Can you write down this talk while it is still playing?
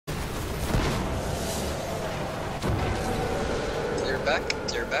back?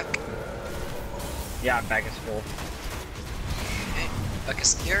 Clear back? Yeah, back is full. Okay, back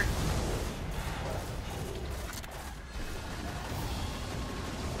is clear.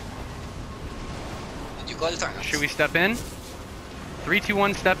 Did you call it or not? Should we step in? 3, 2,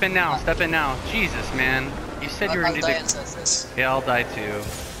 1, step in now. Step in now. Jesus, man. You said you were gonna do the... Yeah, I'll die too.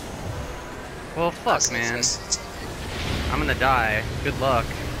 Well, fuck, man. I'm gonna die. Good luck.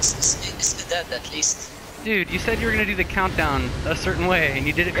 It's the dead at least. Dude, you said you were gonna do the countdown a certain way, and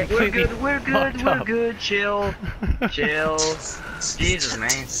you did it completely. We're good. Chill. Chill. Jesus,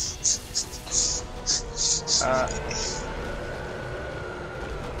 man.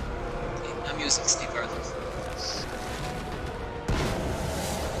 I'm using Steve Arthur.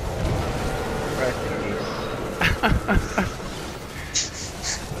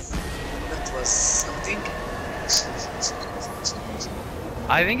 That was something.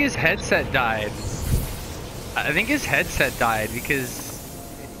 I think his headset died. Because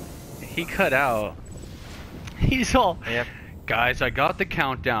he cut out. He's all, yep. Guys, I got the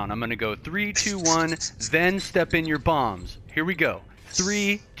countdown. I'm gonna go 3, 2, 1, then step in your bombs. Here we go.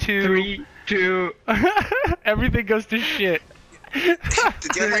 3, 2. 3, 2. Everything goes to shit.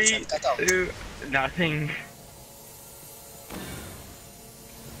 3, 2. Nothing.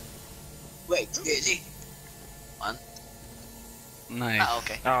 Wait, really? 1. Nice. Ah,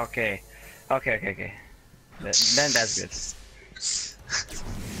 okay. Okay. Okay. Then that's good.